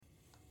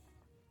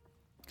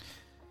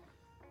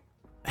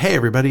Hey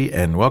everybody,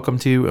 and welcome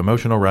to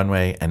Emotional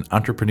Runway, an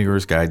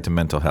entrepreneur's guide to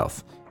mental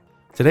health.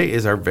 Today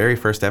is our very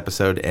first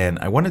episode, and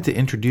I wanted to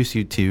introduce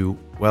you to,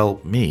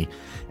 well, me,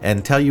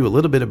 and tell you a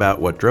little bit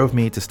about what drove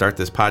me to start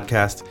this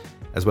podcast,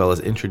 as well as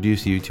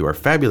introduce you to our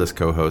fabulous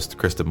co-host,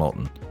 Krista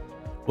Moulton.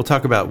 We'll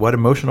talk about what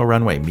Emotional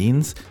Runway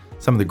means,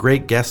 some of the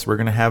great guests we're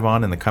going to have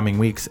on in the coming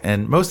weeks,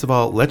 and most of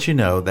all, let you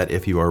know that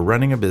if you are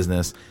running a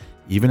business,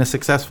 even a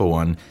successful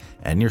one,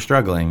 and you're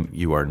struggling,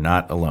 you are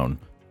not alone.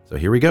 So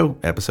here we go,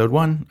 episode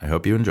 1. I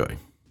hope you enjoy.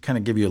 Kind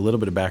of give you a little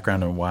bit of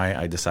background on why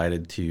I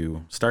decided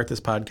to start this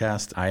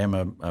podcast. I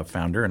am a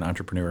founder, an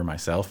entrepreneur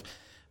myself.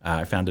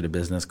 I founded a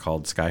business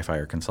called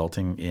Skyfire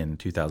Consulting in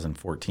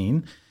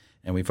 2014,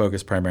 and we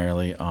focus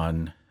primarily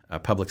on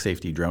public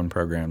safety drone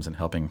programs and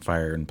helping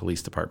fire and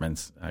police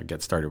departments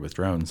get started with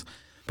drones.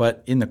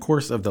 But in the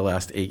course of the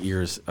last 8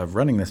 years of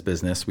running this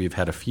business, we've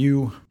had a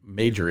few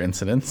major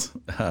incidents,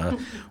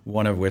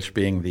 one of which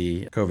being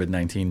the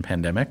COVID-19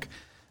 pandemic.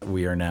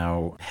 We are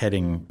now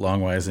heading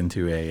longwise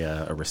into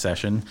a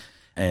recession.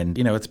 And,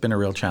 it's been a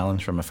real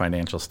challenge from a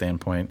financial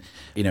standpoint.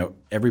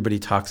 Everybody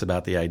talks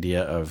about the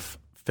idea of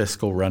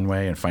fiscal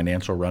runway and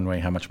financial runway.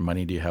 How much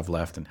money do you have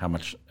left and how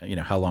much,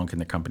 how long can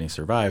the company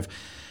survive?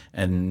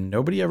 And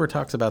nobody ever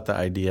talks about the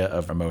idea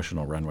of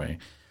emotional runway.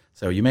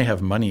 So you may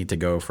have money to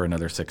go for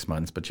another 6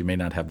 months, but you may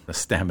not have the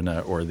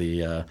stamina or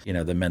the,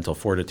 the mental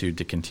fortitude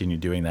to continue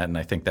doing that. And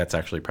I think that's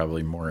actually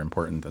probably more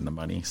important than the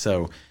money.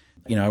 So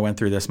I went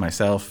through this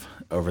myself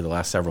over the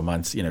last several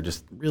months,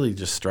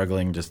 just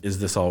struggling. Is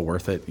this all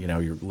worth it?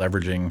 You're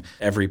leveraging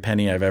every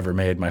penny I've ever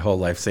made, my whole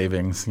life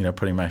savings,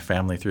 putting my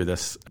family through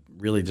this,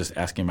 really just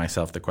asking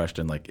myself the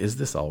question, is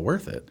this all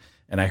worth it?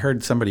 And I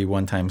heard somebody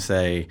one time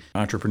say,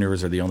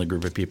 entrepreneurs are the only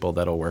group of people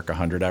that'll work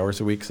 100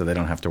 hours a week, so they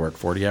don't have to work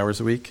 40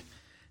 hours a week.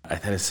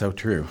 That is so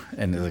true.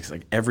 And it's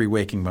like every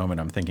waking moment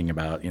I'm thinking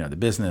about, the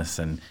business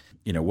and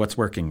what's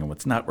working and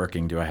what's not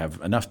working. Do I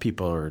have enough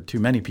people or too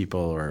many people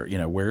or,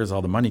 where is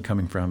all the money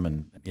coming from?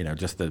 And,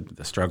 just the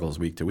struggles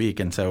week to week.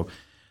 And so,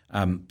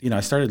 I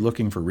started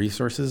looking for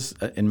resources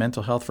in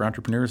mental health for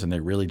entrepreneurs, and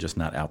they're really just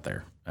not out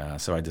there.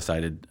 So I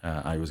decided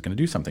I was going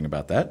to do something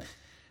about that.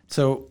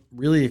 So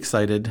really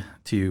excited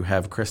to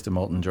have Krista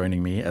Moulton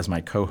joining me as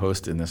my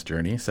co-host in this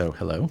journey. So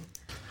hello.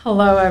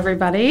 Hello,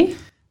 everybody.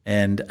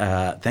 And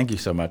thank you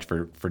so much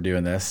for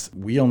doing this.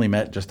 We only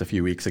met just a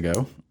few weeks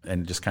ago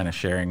and just kind of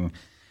sharing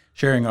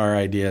our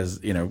ideas,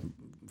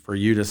 for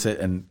you to sit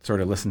and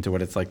sort of listen to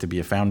what it's like to be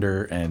a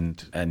founder,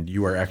 and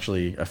you are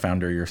actually a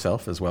founder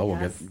yourself as well.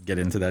 Yes. We'll get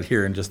into that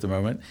here in just a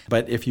moment.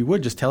 But if you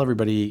would just tell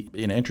everybody,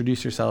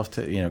 introduce yourself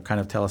to,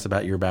 kind of tell us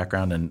about your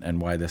background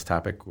and why this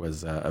topic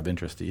was of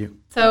interest to you.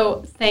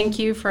 So thank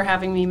you for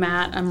having me,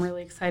 Matt. I'm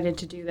really excited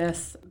to do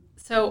this.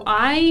 So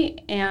I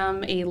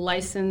am a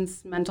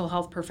licensed mental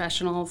health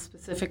professional,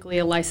 specifically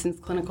a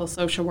licensed clinical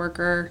social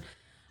worker.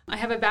 I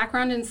have a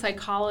background in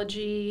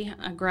psychology.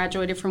 I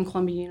graduated from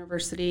Columbia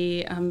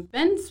University. I've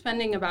been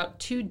spending about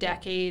 2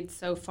 decades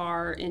so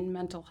far in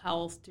mental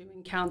health,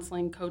 doing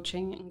counseling,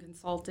 coaching, and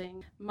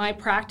consulting. My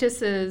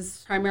practice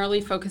is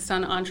primarily focused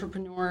on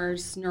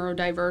entrepreneurs,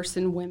 neurodiverse,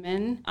 and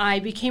women. I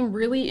became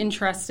really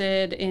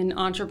interested in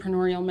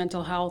entrepreneurial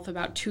mental health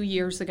about 2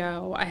 years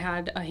ago. I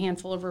had a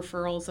handful of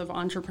referrals of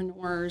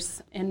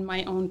entrepreneurs and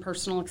my own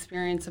personal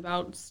experience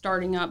about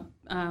starting up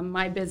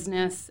my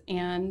business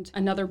and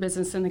another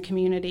business in the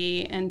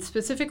community. And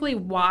specifically,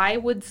 why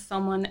would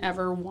someone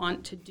ever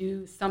want to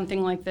do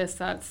something like this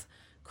that's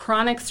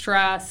chronic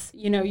stress?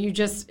 You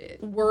just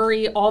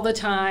worry all the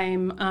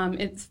time.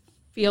 It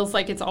feels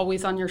like it's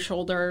always on your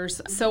shoulders.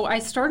 So I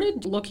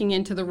started looking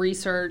into the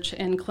research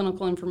and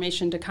clinical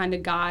information to kind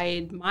of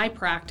guide my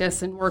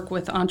practice and work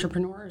with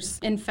entrepreneurs,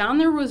 and found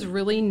there was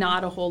really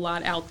not a whole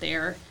lot out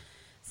there.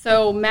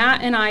 So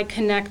Matt and I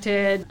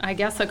connected, I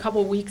guess, a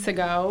couple weeks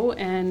ago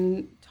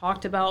and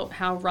talked about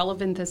how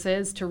relevant this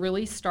is to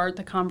really start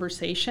the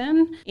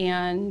conversation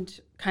and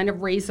kind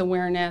of raise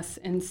awareness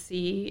and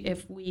see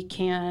if we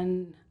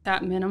can,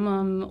 at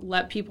minimum,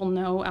 let people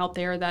know out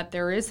there that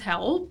there is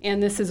help.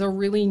 And this is a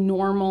really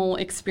normal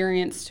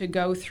experience to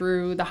go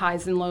through the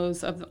highs and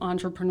lows of the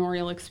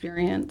entrepreneurial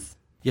experience.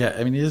 Yeah,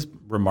 it is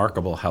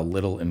remarkable how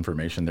little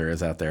information there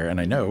is out there. And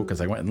I know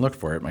because I went and looked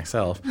for it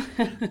myself.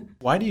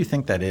 Why do you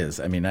think that is?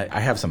 I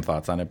have some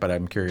thoughts on it, but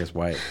I'm curious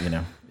why,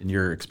 in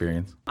your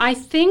experience. I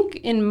think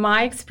in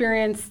my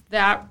experience,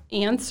 that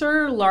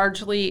answer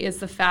largely is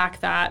the fact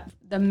that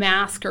the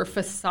mask or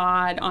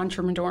facade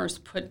entrepreneurs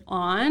put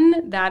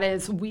on, that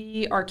is,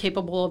 we are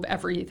capable of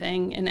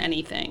everything and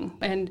anything.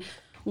 And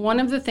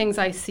one of the things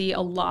I see a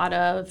lot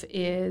of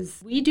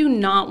is we do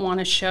not want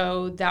to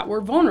show that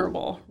we're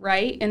vulnerable,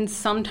 right? And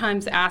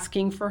sometimes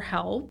asking for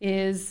help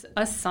is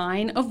a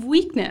sign of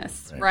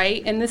weakness,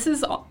 right? And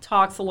this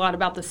talks a lot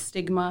about the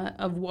stigma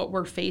of what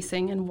we're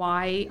facing and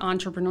why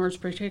entrepreneurs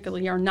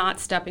particularly are not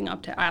stepping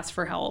up to ask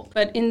for help.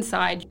 But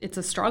inside, it's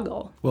a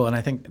struggle. Well, and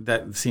I think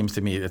that seems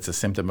to me it's a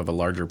symptom of a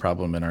larger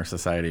problem in our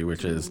society,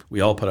 which is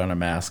we all put on a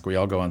mask. We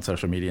all go on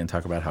social media and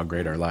talk about how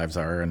great our lives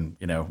are. And,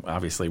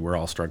 obviously we're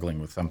all struggling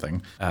with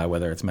something.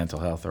 Whether it's mental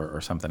health or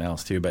something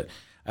else too. But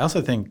I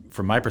also think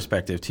from my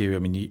perspective too, I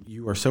mean,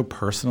 you are so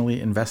personally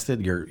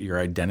invested. Your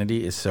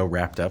identity is so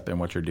wrapped up in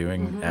what you're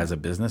doing as a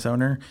business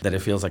owner that it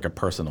feels like a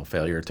personal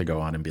failure to go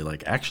on and be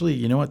like, actually,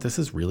 you know what, this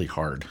is really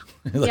hard.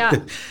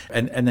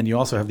 And then you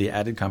also have the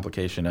added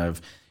complication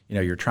of,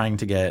 you're trying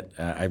to get,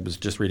 I was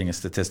just reading a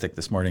statistic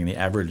this morning, the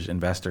average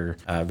investor,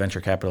 venture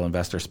capital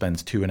investor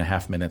spends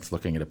 2.5 minutes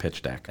looking at a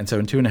pitch deck. And so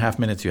in 2.5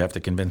 minutes, you have to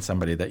convince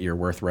somebody that you're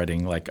worth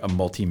writing like a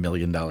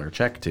multi-million-dollar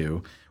check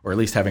to, or at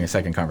least having a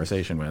second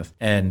conversation with.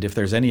 And if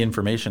there's any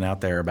information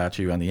out there about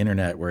you on the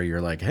internet where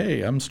you're like,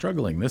 hey, I'm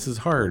struggling, this is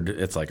hard,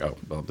 it's like, oh,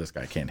 well, this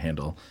guy can't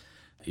handle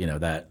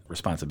that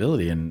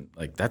responsibility. And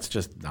like, that's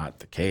just not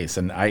the case.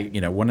 And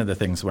one of the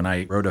things when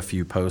I wrote a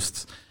few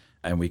posts,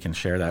 and we can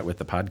share that with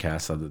the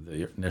podcast. So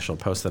the initial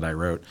post that I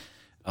wrote,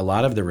 a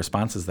lot of the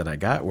responses that I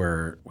got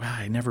were, well,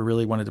 I never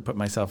really wanted to put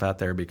myself out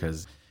there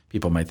because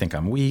people might think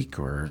I'm weak,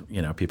 or,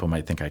 people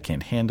might think I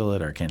can't handle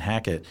it or can't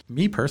hack it.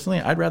 Me personally,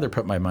 I'd rather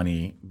put my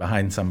money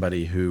behind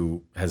somebody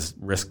who has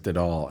risked it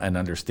all and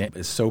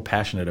is so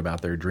passionate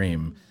about their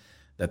dream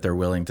that they're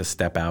willing to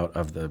step out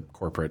of the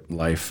corporate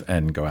life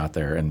and go out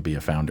there and be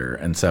a founder.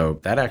 And so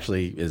that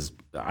actually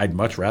I'd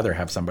much rather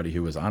have somebody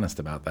who was honest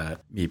about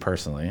that, me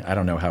personally. I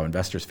don't know how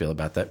investors feel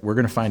about that. We're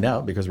going to find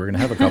out because we're going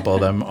to have a couple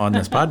of them on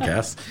this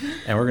podcast,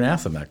 and we're going to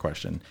ask them that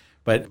question.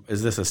 But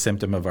is this a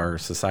symptom of our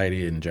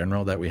society in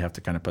general that we have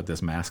to kind of put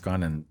this mask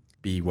on and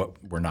be what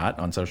we're not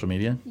on social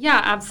media? Yeah,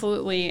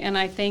 absolutely. And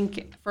I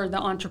think for the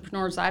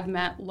entrepreneurs I've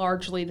met,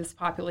 largely this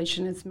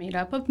population is made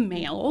up of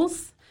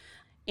males.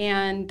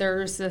 And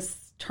there's this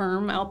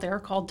term out there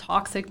called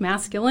toxic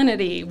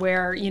masculinity,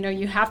 where,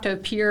 you have to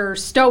appear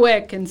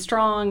stoic and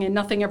strong and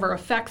nothing ever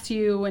affects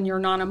you and you're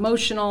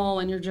non-emotional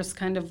and you're just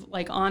kind of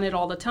like on it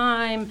all the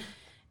time.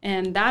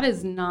 And that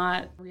is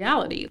not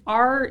reality.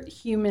 Our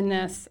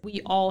humanness,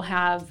 we all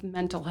have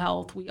mental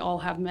health. We all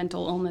have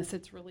mental illness.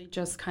 It's really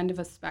just kind of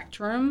a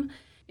spectrum.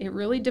 It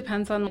really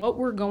depends on what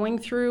we're going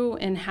through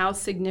and how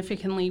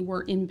significantly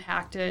we're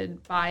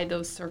impacted by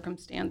those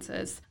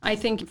circumstances. I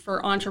think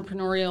for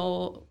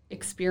entrepreneurial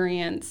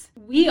experience,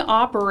 we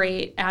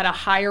operate at a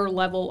higher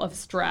level of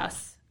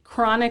stress,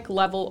 chronic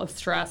level of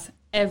stress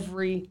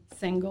every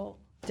single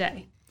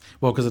day.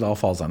 Well, because it all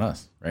falls on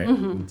us, right?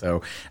 Mm-hmm.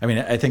 So,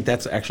 I think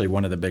that's actually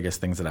one of the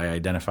biggest things that I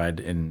identified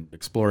in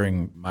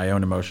exploring my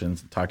own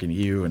emotions, talking to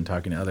you and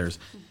talking to others.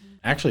 Mm-hmm.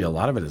 Actually, a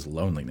lot of it is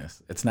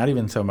loneliness. It's not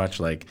even so much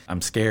like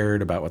I'm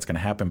scared about what's going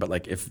to happen, but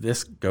like if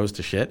this goes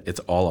to shit, it's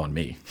all on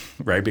me,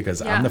 right?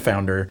 Because I'm the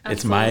founder. Absolutely.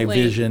 It's my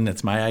vision.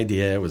 It's my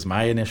idea. It was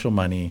my initial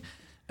money.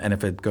 And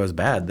if it goes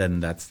bad, then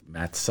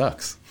that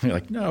sucks. You're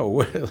like,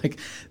 no, like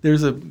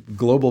there's a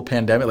global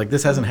pandemic. Like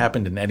this hasn't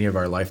happened in any of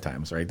our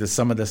lifetimes, right?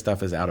 Some of this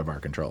stuff is out of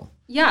our control.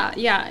 Yeah.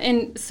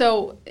 And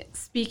so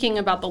speaking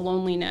about the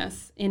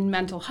loneliness in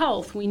mental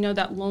health, we know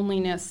that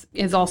loneliness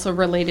is also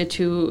related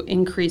to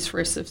increased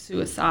risk of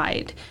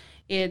suicide.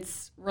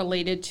 It's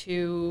related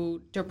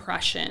to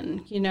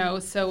depression,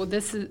 so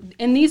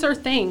these are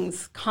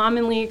things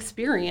commonly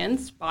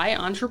experienced by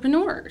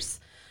entrepreneurs.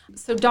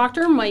 So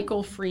Dr.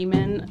 Michael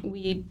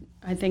Freeman,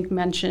 I think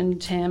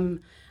mentioned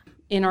him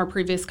in our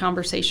previous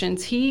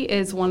conversations. He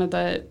is one of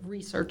the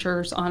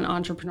researchers on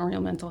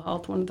entrepreneurial mental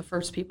health, one of the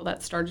first people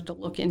that started to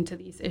look into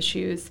these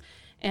issues.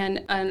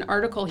 And an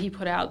article he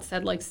put out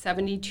said like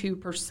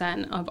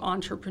 72% of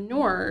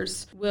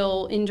entrepreneurs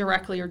will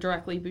indirectly or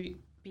directly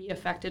be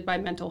affected by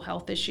mental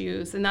health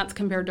issues, and that's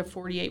compared to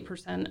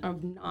 48%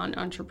 of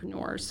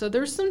non-entrepreneurs. So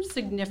there's some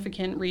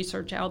significant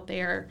research out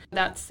there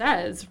that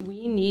says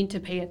we need to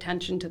pay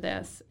attention to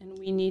this, and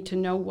we need to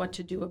know what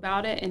to do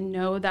about it and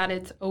know that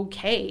it's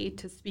okay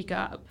to speak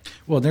up.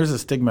 Well, there's a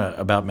stigma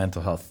about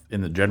mental health in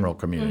the general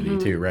community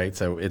too, right?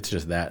 So it's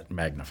just that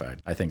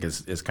magnified, I think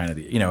is kind of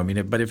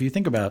the, but if you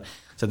think about,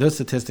 so those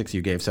statistics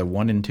you gave, so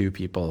 1 in 2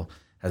 people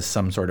has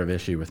some sort of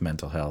issue with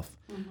mental health.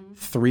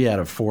 3 out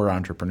of 4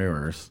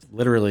 entrepreneurs.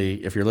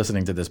 Literally, if you're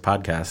listening to this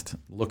podcast,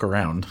 look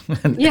around.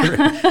 And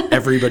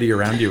everybody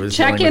around you is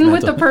check in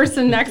with the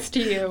person next to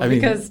you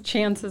because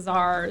chances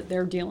are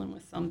they're dealing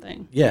with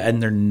something. Yeah,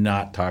 and they're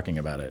not talking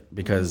about it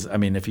because,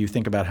 if you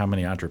think about how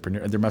many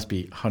entrepreneurs, there must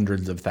be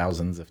hundreds of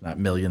thousands, if not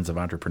millions of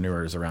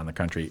entrepreneurs around the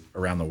country,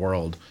 around the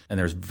world, and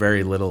there's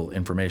very little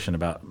information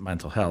about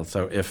mental health.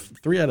 So if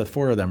 3 out of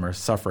 4 of them are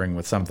suffering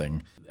with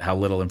something, how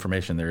little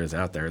information there is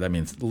out there, that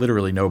means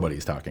literally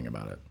nobody's talking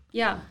about it.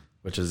 Yeah.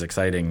 Which is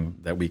exciting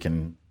that we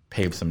can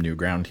pave some new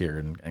ground here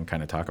and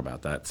kind of talk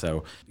about that.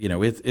 So,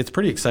 it's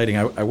pretty exciting.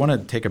 I want to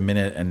take a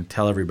minute and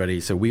tell everybody.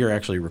 So we are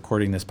actually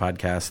recording this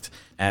podcast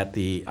at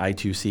the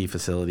I2C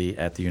facility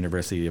at the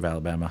University of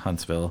Alabama,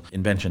 Huntsville.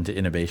 Invention to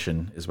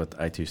Innovation is what the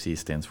I2C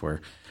stands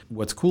for.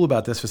 What's cool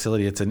about this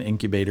facility, it's an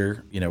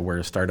incubator,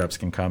 where startups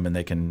can come and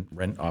they can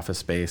rent office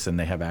space and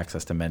they have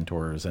access to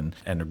mentors and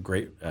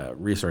great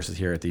resources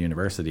here at the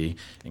university,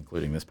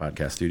 including this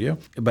podcast studio.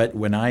 But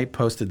when I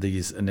posted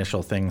these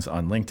initial things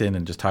on LinkedIn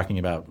and just talking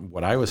about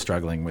what I was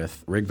struggling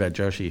with, Rigved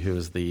Joshi, who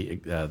is the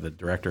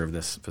director of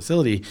this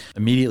facility,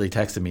 immediately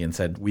texted me and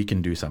said, we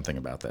can do something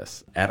about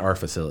this at our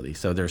facility.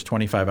 So there's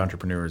 25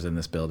 entrepreneurs in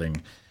this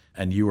building.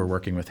 and you were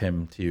working with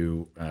him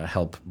to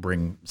help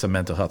bring some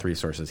mental health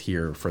resources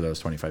here for those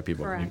 25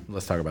 people. Correct.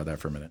 Let's talk about that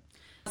for a minute.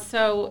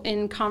 So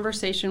in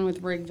conversation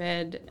with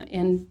Rigvid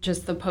and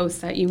just the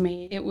post that you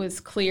made, it was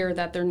clear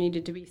that there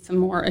needed to be some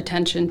more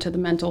attention to the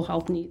mental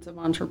health needs of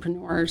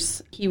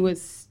entrepreneurs. He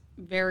was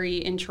very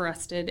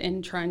interested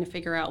in trying to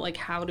figure out, like,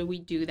 how do we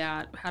do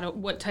that?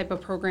 What type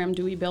of program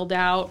do we build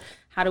out?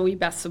 How do we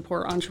best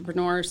support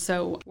entrepreneurs?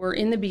 So we're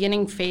in the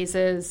beginning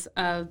phases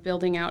of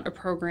building out a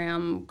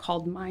program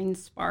called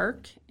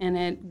MindSpark, and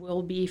it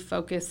will be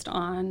focused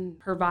on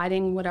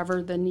providing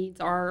whatever the needs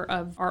are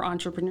of our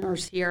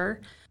entrepreneurs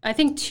here. I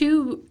think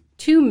two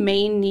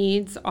main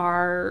needs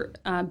are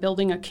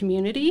building a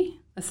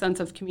community, a sense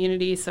of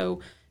community.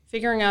 So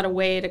figuring out a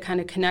way to kind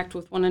of connect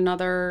with one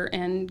another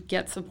and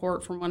get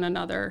support from one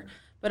another,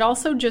 but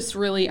also just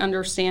really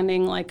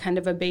understanding, like, kind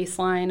of a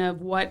baseline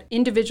of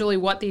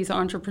what these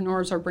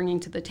entrepreneurs are bringing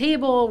to the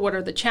table, what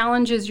are the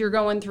challenges you're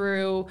going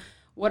through,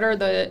 what are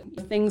the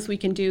things we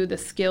can do, the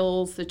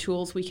skills, the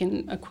tools we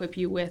can equip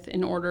you with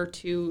in order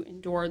to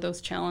endure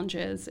those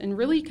challenges, and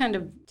really kind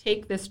of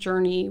take this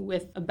journey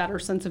with a better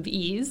sense of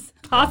ease,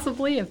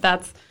 possibly, if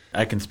that's...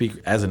 I can speak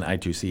as an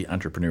I2C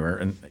entrepreneur,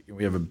 and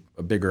we have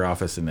a bigger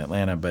office in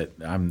Atlanta, but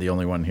I'm the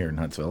only one here in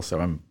Huntsville, so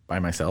I'm by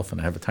myself,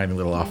 and I have a tiny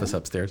little office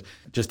upstairs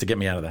just to get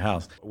me out of the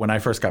house. When I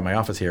first got my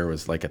office here, it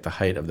was like at the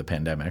height of the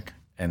pandemic,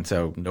 and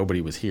so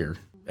nobody was here.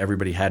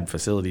 Everybody had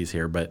facilities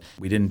here, but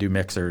we didn't do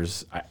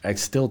mixers. I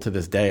still, to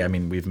this day, I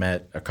mean, we've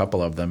met a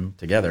couple of them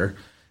together,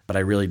 but I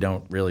really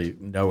don't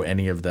know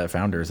any of the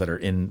founders that are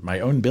in my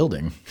own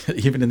building,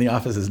 even in the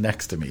offices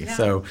next to me. Yeah.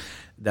 So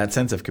that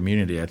sense of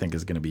community, I think,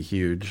 is going to be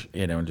huge,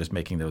 and just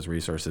making those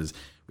resources.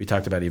 We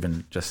talked about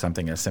even just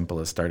something as simple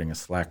as starting a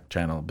Slack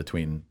channel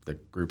between the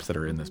groups that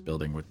are in this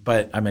building.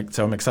 But I'm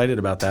excited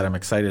about that. I'm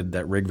excited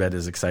that Rigvid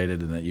is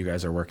excited and that you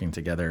guys are working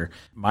together.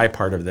 My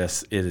part of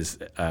this is,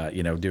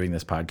 doing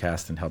this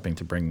podcast and helping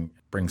to bring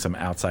some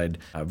outside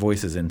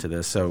voices into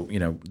this. So,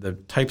 the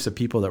types of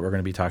people that we're going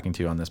to be talking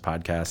to on this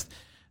podcast,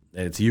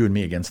 it's you and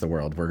me against the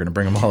world. We're going to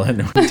bring them all in.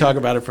 We talk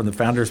about it from the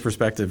founder's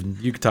perspective.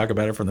 You can talk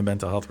about it from the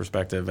mental health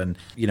perspective. And,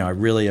 I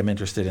really am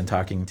interested in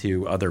talking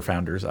to other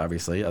founders,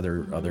 obviously,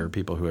 other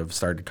people who have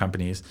started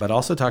companies, but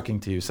also talking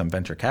to some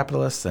venture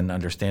capitalists and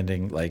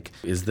understanding, like,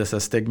 is this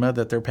a stigma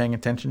that they're paying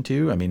attention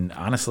to? I mean,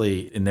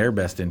 honestly, in their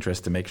best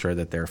interest to make sure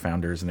that their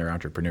founders and their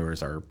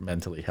entrepreneurs are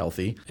mentally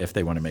healthy if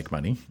they want to make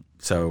money.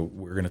 So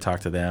we're going to talk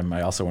to them.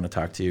 I also want to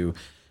talk to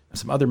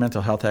some other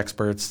mental health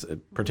experts,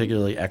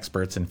 particularly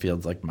experts in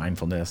fields like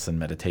mindfulness and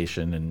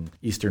meditation and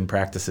Eastern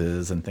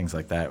practices and things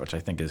like that, which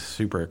I think is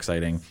super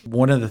exciting.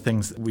 One of the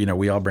things,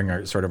 we all bring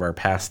our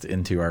past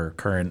into our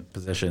current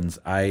positions.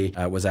 I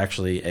was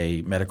actually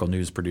a medical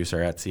news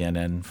producer at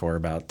CNN for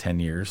about 10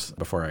 years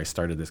before I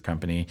started this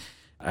company.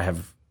 I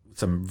have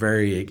some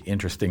very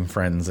interesting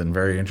friends and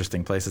very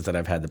interesting places that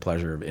I've had the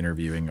pleasure of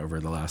interviewing over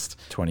the last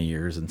 20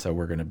 years. And so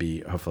we're going to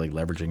be hopefully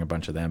leveraging a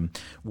bunch of them.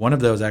 One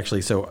of those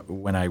actually, so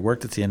when I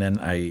worked at CNN,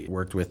 I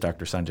worked with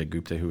Dr. Sanjay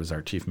Gupta, who was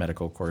our chief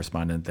medical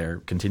correspondent there,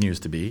 continues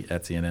to be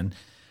at CNN.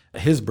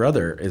 His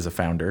brother is a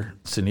founder,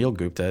 Sunil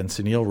Gupta, and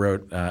Sunil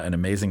wrote an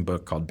amazing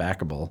book called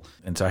Backable.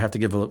 And so I have to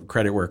give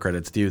credit where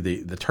credit's due.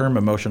 The term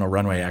emotional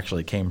runway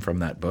actually came from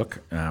that book.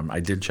 I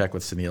did check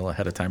with Sunil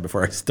ahead of time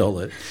before I stole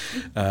it.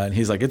 And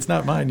he's like, it's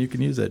not mine, you can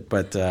use it.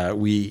 But I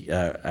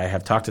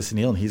have talked to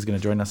Sunil, and he's going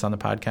to join us on the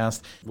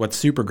podcast. What's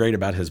super great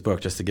about his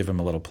book, just to give him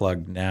a little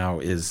plug now,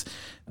 is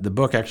the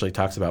book actually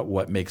talks about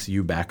what makes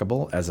you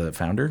backable as a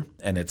founder.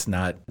 And it's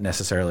not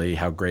necessarily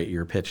how great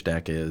your pitch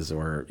deck is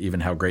or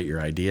even how great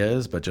your idea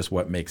is, but just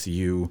what makes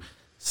you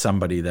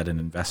somebody that an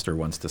investor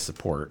wants to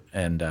support.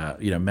 And,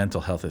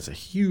 mental health is a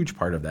huge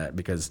part of that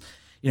because,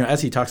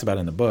 as he talks about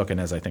in the book, and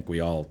as I think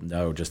we all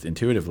know just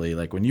intuitively,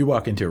 like when you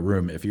walk into a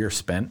room, if you're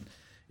spent,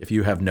 if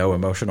you have no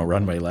emotional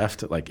runway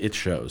left, like it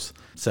shows.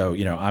 So,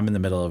 I'm in the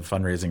middle of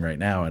fundraising right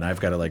now, and I've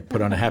got to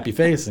put on a happy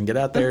face and get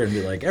out there and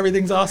be like,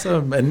 everything's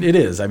awesome. And it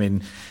is. I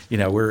mean,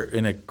 we're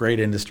in a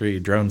great industry.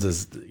 Drones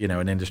is,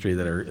 an industry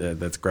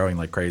that's growing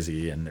like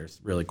crazy, and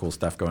there's really cool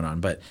stuff going on.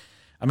 But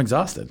I'm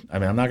exhausted. I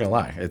mean, I'm not going to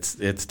lie.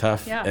 It's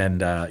tough. Yeah.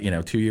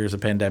 And, 2 years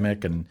of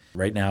pandemic. And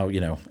right now,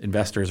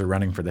 investors are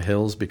running for the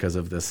hills because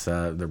of this,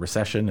 the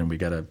recession. And we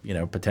got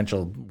a,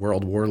 potential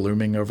world war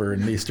looming over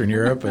in Eastern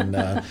Europe. And,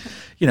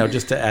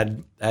 just to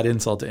add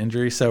insult to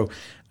injury. So,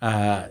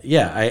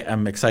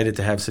 I'm excited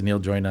to have Sunil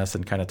join us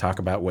and kind of talk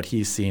about what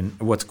he's seen.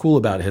 What's cool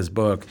about his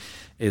book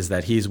is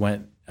that he's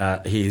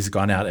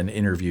gone out and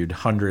interviewed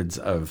hundreds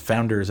of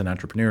founders and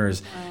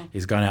entrepreneurs. Wow.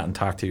 He's gone out and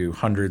talked to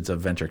hundreds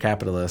of venture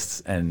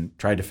capitalists and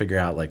tried to figure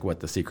out what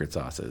the secret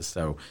sauce is.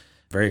 So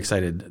very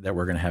excited that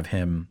we're going to have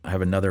him. I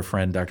have another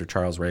friend, Dr.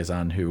 Charles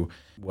Raison, who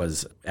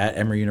was at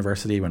Emory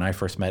University when I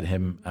first met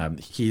him.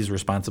 He's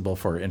responsible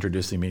for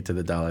introducing me to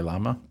the Dalai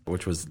Lama,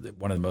 which was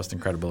one of the most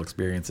incredible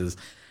experiences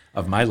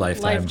of my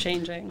lifetime.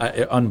 Life-changing.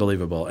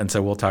 Unbelievable. And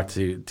so we'll talk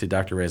to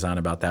Dr. Raison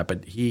about that.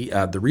 But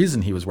the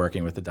reason he was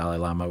working with the Dalai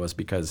Lama was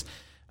because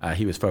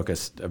He was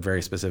focused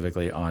very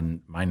specifically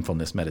on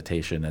mindfulness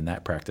meditation and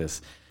that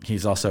practice.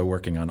 He's also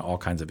working on all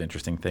kinds of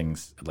interesting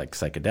things like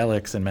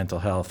psychedelics and mental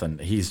health, and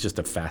he's just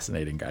a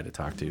fascinating guy to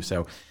talk to.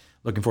 So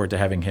looking forward to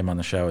having him on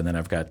the show. And then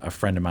I've got a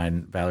friend of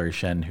mine, Valerie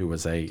Shen, who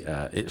was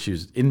she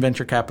was in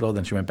venture capital.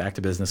 Then she went back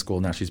to business school.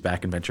 Now she's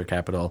back in venture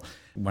capital.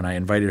 When I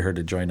invited her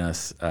to join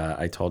us,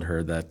 I told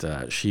her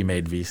that she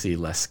made VC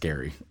less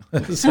scary.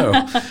 So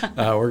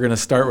we're going to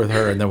start with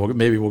her, and then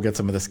maybe we'll get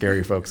some of the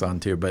scary folks on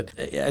too. But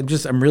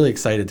I'm really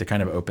excited to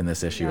kind of open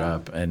this issue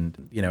up.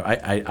 And,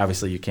 I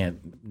obviously you can't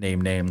name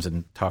names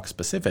and talk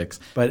specifics,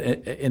 but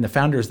in the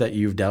founders that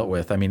you've dealt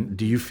with, I mean,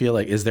 do you feel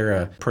like, is there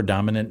a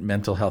predominant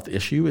mental health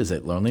issue? Is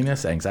it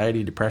loneliness,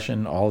 anxiety,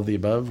 depression, all of the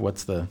above?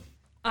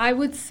 I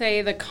would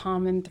say the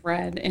common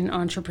thread in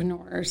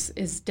entrepreneurs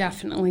is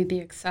definitely the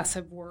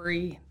excessive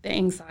worry, the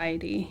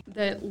anxiety.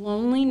 The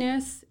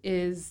loneliness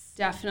is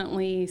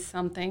definitely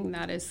something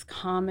that is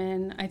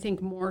common, I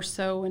think more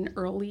so in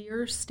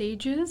earlier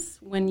stages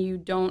when you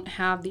don't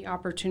have the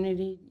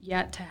opportunity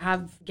yet to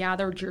have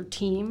gathered your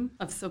team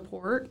of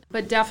support.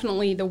 But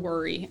definitely the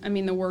worry. I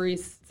mean, the worry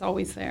is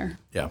always there.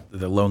 Yeah,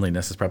 the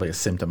loneliness is probably a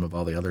symptom of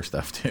all the other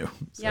stuff too.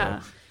 So.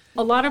 Yeah.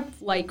 A lot of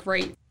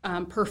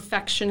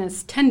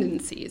perfectionist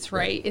tendencies,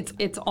 right?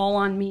 It's all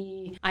on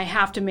me. I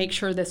have to make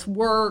sure this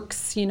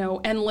works,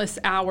 endless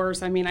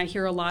hours. I mean, I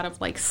hear a lot of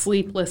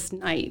sleepless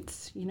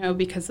nights,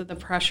 because of the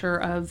pressure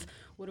of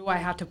what do I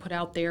have to put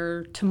out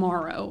there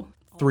tomorrow?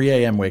 3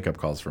 a.m. wake-up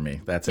calls for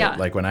me. That's it.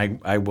 Like when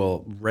I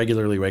will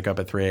regularly wake up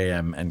at 3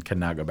 a.m. and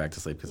cannot go back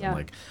to sleep because I'm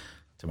like,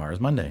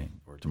 tomorrow's Monday,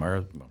 or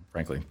tomorrow, well,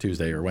 frankly,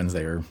 Tuesday or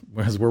Wednesday, or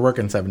because we're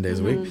working 7 days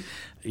a week.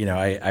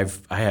 I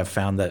have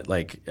found that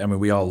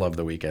we all love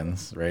the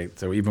weekends, right?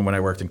 So even when I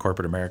worked in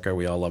corporate America,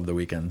 we all love the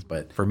weekends.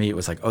 But for me, it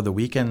was the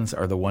weekends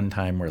are the one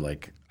time where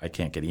I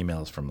can't get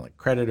emails from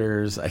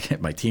creditors.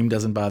 My team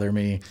doesn't bother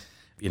me.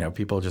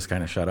 People just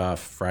kind of shut off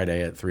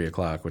Friday at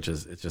 3:00, which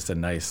is, it's just I'm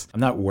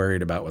not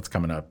worried about what's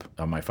coming up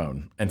on my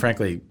phone. And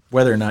frankly,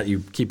 whether or not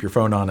you keep your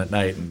phone on at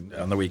night and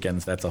on the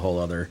weekends, that's a whole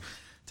other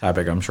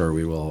topic I'm sure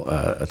we will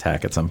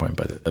attack at some point,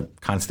 but a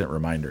constant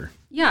reminder.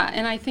 Yeah,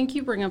 and I think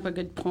you bring up a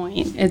good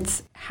point.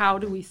 It's how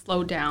do we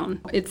slow down?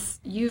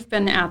 You've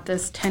been at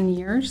this 10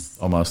 years.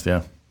 Almost,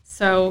 yeah.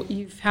 So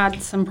you've had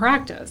some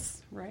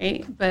practice,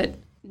 right? But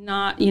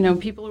not,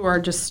 people who are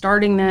just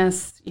starting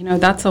this,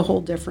 that's a whole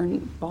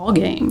different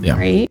ballgame,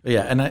 right?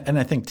 Yeah, and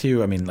I think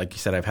too, like you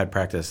said, I've had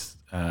practice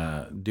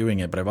doing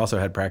it, but I've also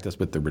had practice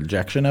with the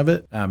rejection of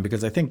it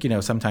because I think,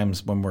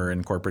 sometimes when we're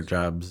in corporate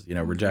jobs,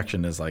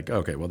 rejection is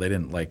okay, well, they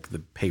didn't like the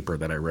paper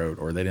that I wrote,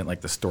 or they didn't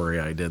like the story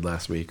I did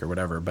last week or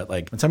whatever. But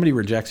when somebody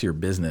rejects your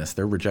business,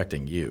 they're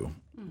rejecting you,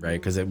 right?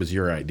 Because it was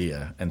your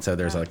idea. And so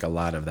there's a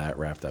lot of that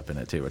wrapped up in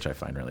it too, which I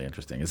find really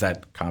interesting. Is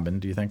that common,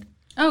 do you think?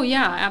 Oh,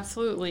 yeah,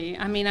 absolutely.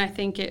 I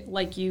think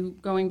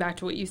going back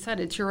to what you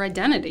said, it's your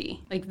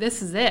identity.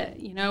 This is it,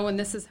 and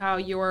this is how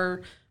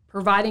you're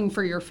providing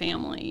for your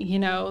family.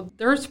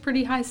 There's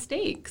pretty high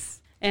stakes.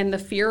 And the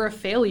fear of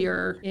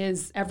failure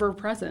is ever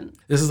present.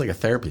 This is like a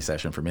therapy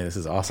session for me. This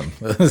is awesome.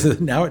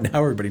 Now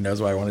everybody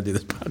knows why I want to do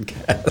this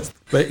podcast.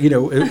 But,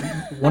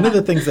 one of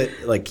the things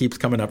that keeps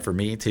coming up for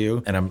me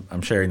too, and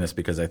I'm sharing this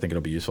because I think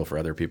it'll be useful for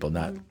other people,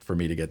 not for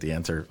me to get the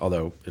answer,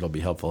 although it'll be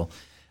helpful.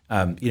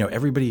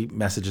 Everybody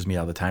messages me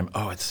all the time.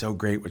 Oh, it's so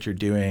great what you're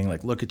doing.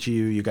 look at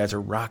you. You guys are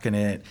rocking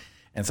it.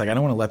 And it's I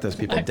don't want to let those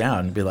people down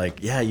and be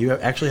you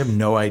actually have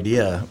no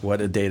idea what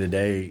the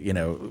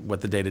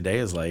day-to-day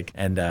is like.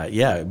 And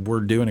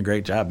we're doing a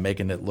great job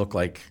making it look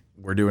like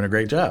we're doing a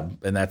great job.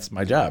 And that's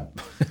my job,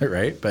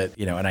 right? But,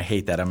 and I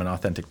hate that. I'm an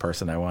authentic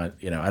person. I want,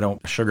 I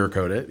don't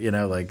sugarcoat it.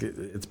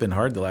 It's been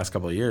hard the last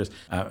couple of years.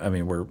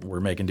 We're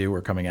making do.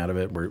 We're coming out of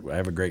it. I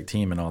have a great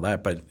team and all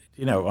that. But,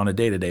 on a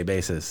day-to-day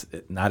basis,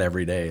 not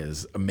every day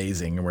is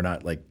amazing. And we're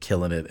not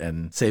killing it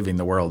and saving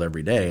the world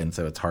every day. And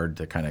so it's hard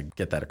to kind of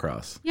get that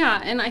across. Yeah.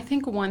 And I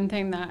think one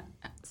thing that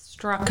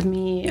struck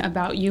me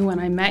about you when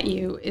I met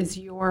you is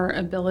your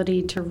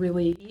ability to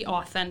really be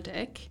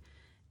authentic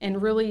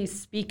and really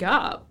speak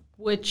up,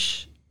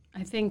 which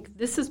I think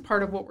this is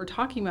part of what we're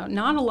talking about.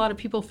 Not a lot of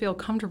people feel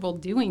comfortable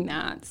doing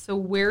that. So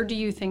where do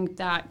you think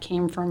that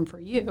came from for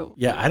you?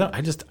 Yeah,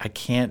 I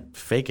can't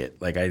fake it.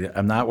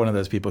 I'm not one of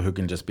those people who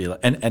can just be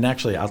and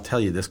actually I'll tell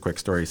you this quick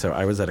story. So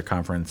I was at a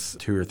conference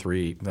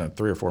 3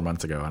 or 4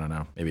 months ago. I don't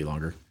know, maybe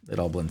longer. It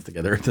all blends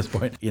together at this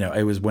point.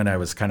 It was when I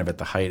was kind of at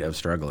the height of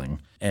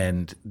struggling.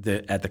 And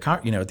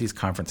at these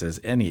conferences,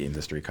 any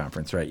industry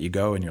conference, right? You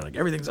go and you're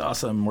everything's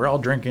awesome. We're all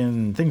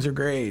drinking. Things are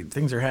great.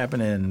 Things are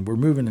happening. We're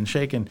moving and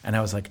shaking. And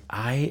I was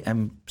I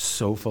am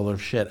so full of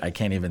shit. I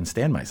can't even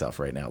stand myself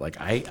right now.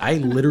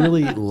 I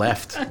literally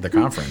left the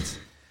conference.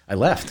 I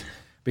left.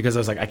 Because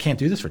I was I can't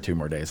do this for 2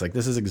 more days.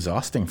 This is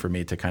exhausting for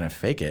me to kind of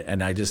fake it.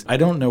 And I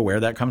don't know where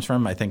that comes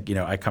from. I think,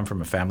 I come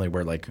from a family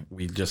where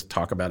we just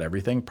talk about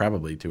everything,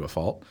 probably to a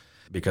fault.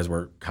 because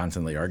we're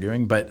constantly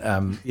arguing. But,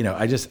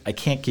 I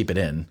can't keep it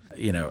in.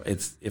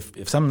 It's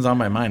if something's on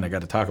my mind, I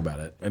got to talk about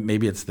it.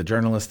 Maybe it's the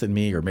journalist in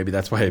me, or maybe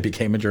that's why I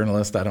became a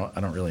journalist. I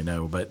don't really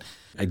know. But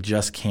I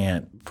just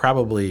can't,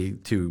 probably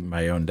to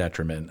my own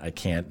detriment, I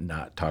can't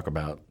not talk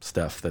about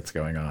stuff that's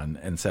going on.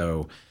 And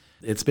so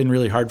it's been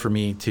really hard for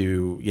me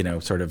to,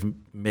 sort of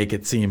make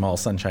it seem all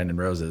sunshine and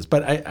roses.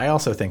 But I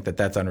also think that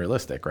that's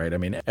unrealistic, right? I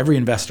mean, every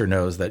investor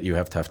knows that you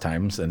have tough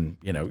times and,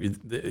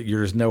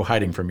 there's no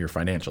hiding from your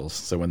financials.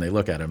 So when they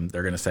look at them,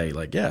 they're going to say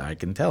like, yeah, I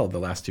can tell the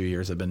last 2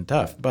 years have been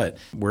tough, but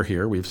we're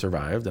here, we've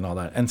survived and all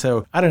that. And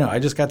so I don't know, I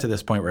just got to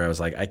this point where I was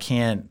like, I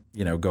can't,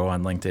 go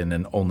on LinkedIn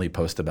and only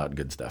post about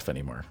good stuff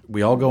anymore.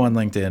 We all go on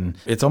LinkedIn.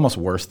 It's almost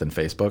worse than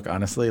Facebook,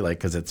 honestly,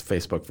 because it's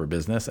Facebook for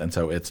business. And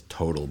so it's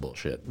total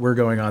bullshit. We're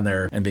going on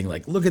there and being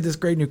like, look at this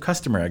great new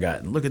customer I got,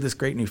 and look at this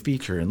great new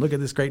feature, and look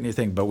at this great new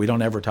thing. But we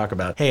don't ever talk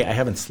about, hey, I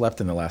haven't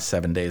slept in the last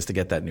 7 days to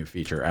get that new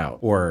feature out.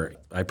 Or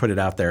I put it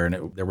out there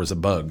and there was a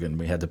bug and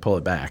we had to pull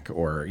it back.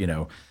 Or,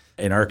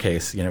 in our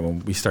case, when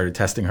we started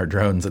testing our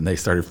drones and they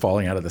started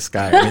falling out of the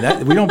sky. I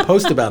mean, we don't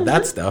post about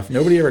that stuff.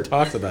 Nobody ever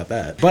talks about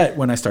that. But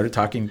when I started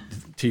talking,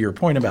 to your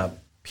point about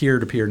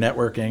peer-to-peer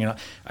networking, and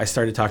I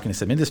started talking to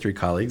some industry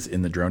colleagues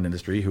in the drone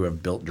industry who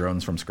have built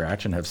drones from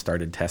scratch and have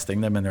started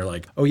testing them. And they're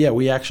like, oh, yeah,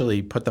 we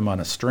actually put them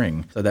on a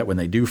string so that when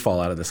they do fall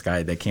out of the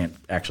sky, they can't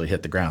actually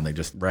hit the ground. They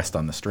just rest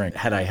on the string.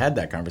 Had I had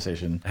that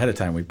conversation ahead of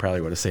time, we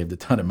probably would have saved a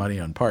ton of money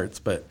on parts.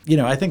 But,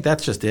 I think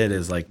that's just it,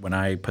 is like when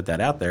I put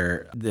that out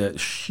there, the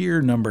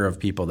sheer number of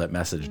people that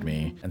messaged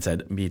me and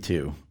said, me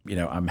too.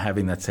 I'm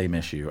having that same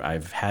issue.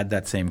 I've had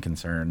that same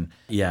concern.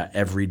 Yeah,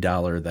 every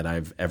dollar that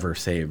I've ever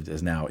saved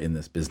is now in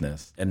this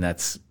business. And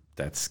that's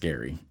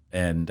scary.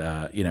 And,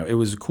 it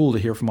was cool to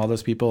hear from all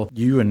those people.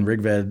 You and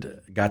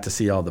Rigved got to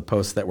see all the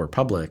posts that were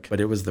public, but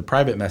it was the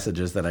private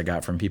messages that I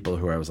got from people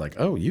who I was like,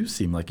 oh, you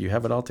seem like you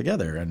have it all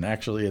together. And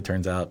actually, it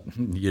turns out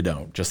you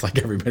don't, just like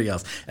everybody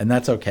else. And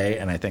that's okay.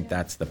 And I think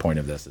that's the point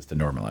of this, is to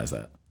normalize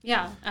that.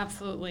 Yeah,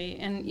 absolutely.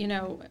 And,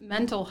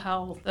 mental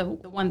health, the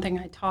one thing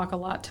I talk a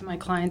lot to my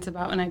clients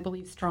about, and I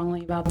believe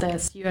strongly about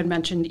this, you had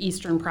mentioned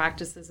Eastern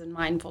practices and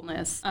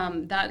mindfulness.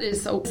 That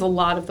is a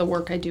lot of the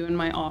work I do in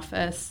my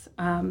office.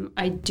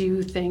 I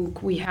do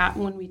think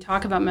when we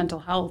talk about mental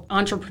health,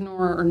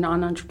 entrepreneur or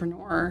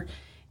non-entrepreneur,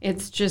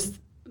 it's just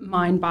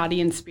mind, body,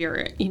 and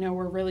spirit.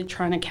 We're really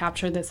trying to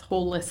capture this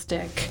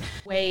holistic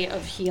way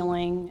of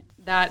healing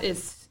that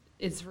is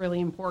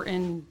really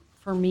important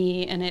for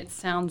me. And it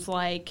sounds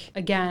like,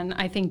 again,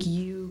 I think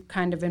you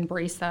kind of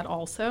embrace that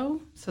also.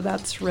 So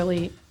that's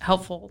really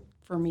helpful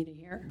for me to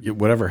hear.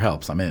 Whatever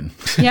helps, I'm in.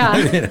 Yeah.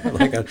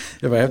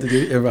 If I have to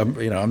do,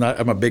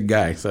 I'm a big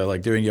guy. So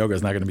like doing yoga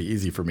is not going to be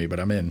easy for me, but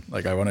I'm in.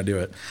 Like I want to do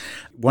it.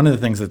 One of the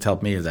things that's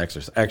helped me is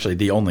exercise. Actually,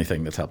 the only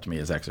thing that's helped me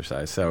is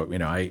exercise. So,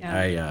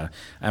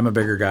 I'm a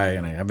bigger guy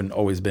and I haven't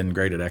always been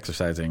great at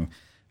exercising.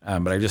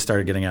 But I just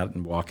started getting out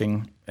and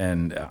walking,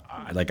 and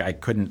I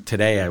couldn't.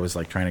 Today I was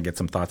like trying to get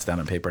some thoughts down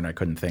on paper, and I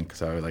couldn't think.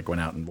 So I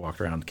went out and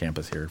walked around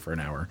campus here for an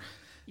hour,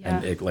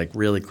 and it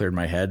really cleared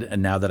my head.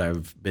 And now that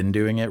I've been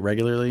doing it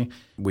regularly,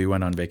 we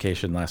went on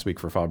vacation last week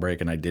for fall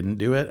break, and I didn't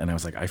do it, and I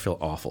was like, I feel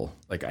awful.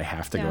 Like I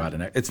have to go out,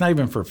 and it's not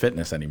even for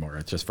fitness anymore.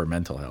 It's just for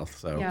mental health.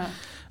 So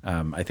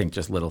I think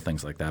just little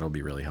things like that will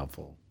be really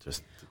helpful.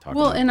 Just to talk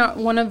about.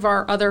 And one of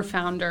our other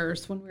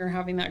founders, when we were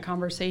having that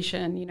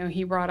conversation,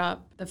 he brought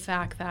up the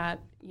fact that,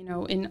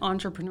 in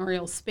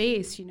entrepreneurial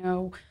space,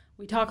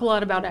 we talk a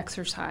lot about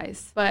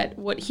exercise, but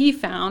what he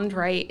found,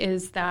 right,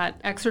 is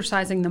that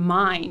exercising the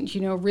mind,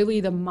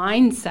 really the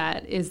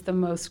mindset is the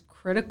most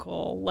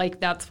critical. Like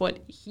that's what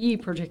he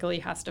particularly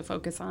has to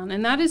focus on.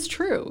 And that is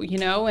true,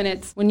 and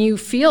it's when you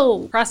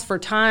feel pressed for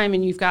time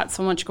and you've got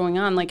so much going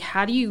on, like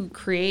how do you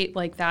create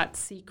like that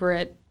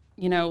secret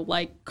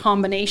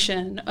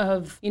combination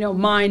of,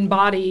 mind,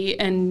 body,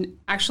 and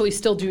actually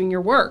still doing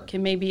your work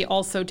and maybe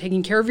also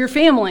taking care of your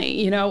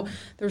family.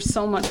 There's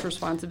so much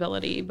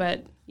responsibility,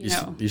 but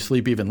you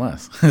sleep even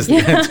less is the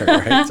answer,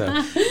 right? So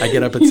I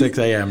get up at 6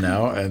 a.m.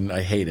 now and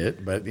I hate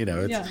it, but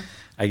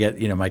I get,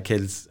 my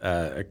kids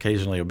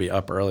occasionally will be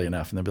up early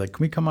enough and they'll be like,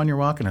 can we come on your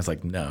walk? And I was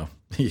like, no,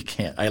 you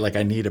can't. I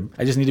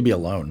just need to be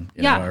alone,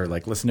 or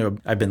like I listened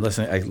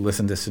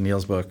to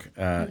Sunil's book,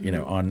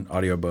 on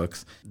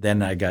audiobooks.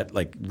 Then I got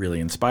like really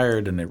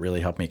inspired and it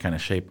really helped me kind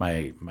of shape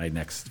my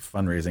next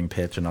fundraising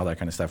pitch and all that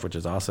kind of stuff, which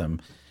is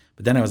awesome.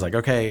 But then I was like,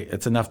 okay,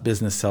 it's enough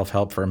business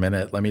self-help for a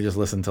minute. Let me just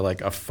listen to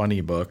like a funny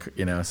book,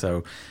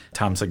 So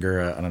Tom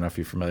Segura, I don't know if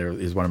you're familiar,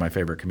 he's one of my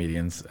favorite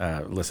comedians,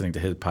 listening to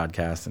his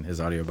podcast and his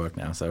audiobook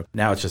now. So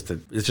now it's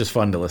just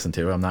fun to listen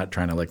to. I'm not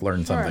trying to like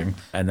learn something.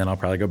 And then I'll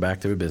probably go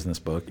back to a business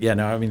book. Yeah,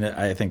 no, I mean,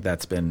 I think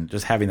that's been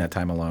just having that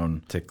time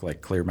alone to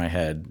like clear my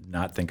head,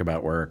 not think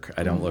about work.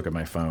 I don't look at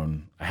my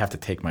phone. I have to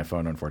take my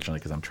phone, unfortunately,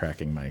 because I'm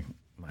tracking my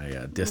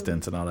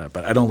distance and all that,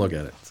 but I don't look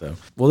at it. So,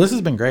 well, this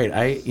has been great.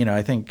 I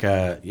think,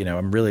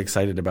 I'm really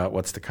excited about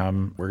what's to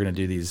come. We're going to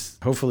do these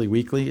hopefully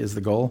weekly is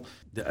the goal.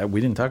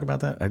 We didn't talk about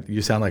that.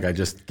 You sound like I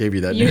just gave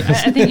you that news.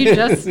 I think you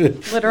just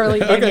literally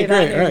gave me that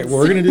great. News. All right. Well,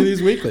 we're going to do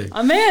these weekly.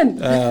 I'm in.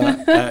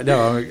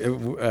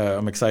 No,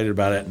 I'm excited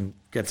about it. And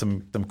get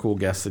some cool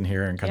guests in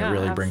here and kind of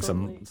really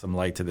absolutely. bring some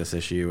light to this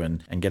issue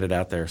and get it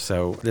out there.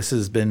 So this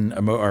has been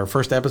our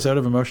first episode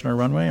of Emotional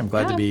Runway. I'm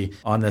glad to be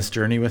on this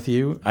journey with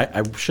you.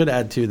 I should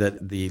add too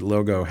that the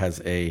logo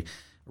has a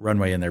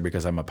runway in there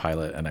because I'm a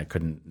pilot and I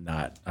couldn't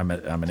not. I'm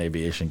an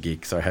aviation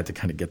geek, so I had to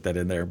kind of get that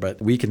in there.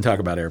 But we can talk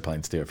about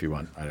airplanes too if you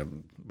want.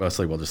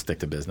 Mostly we'll just stick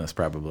to business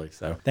probably.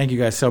 So thank you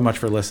guys so much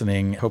for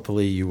listening.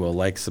 Hopefully you will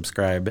like,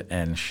 subscribe,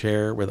 and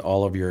share with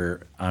all of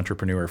your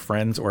entrepreneur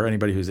friends or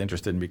anybody who's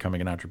interested in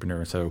becoming an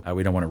entrepreneur. So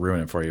we don't want to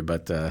ruin it for you,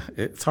 but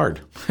it's hard.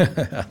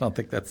 I don't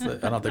think we're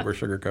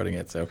sugarcoating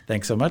it. So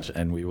thanks so much,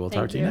 and we will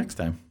talk to you next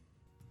time.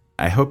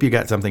 I hope you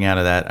got something out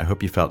of that. I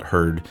hope you felt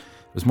heard.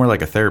 It was more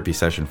like a therapy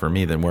session for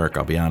me than work,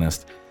 I'll be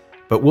honest.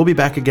 But we'll be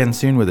back again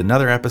soon with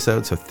another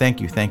episode. So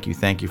thank you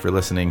for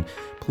listening.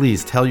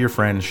 Please tell your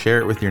friends, share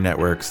it with your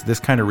networks. This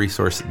kind of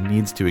resource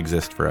needs to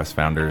exist for us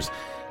founders.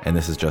 And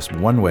this is just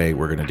one way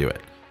we're going to do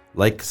it.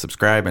 Like,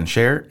 subscribe, and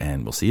share,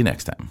 and we'll see you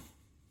next time.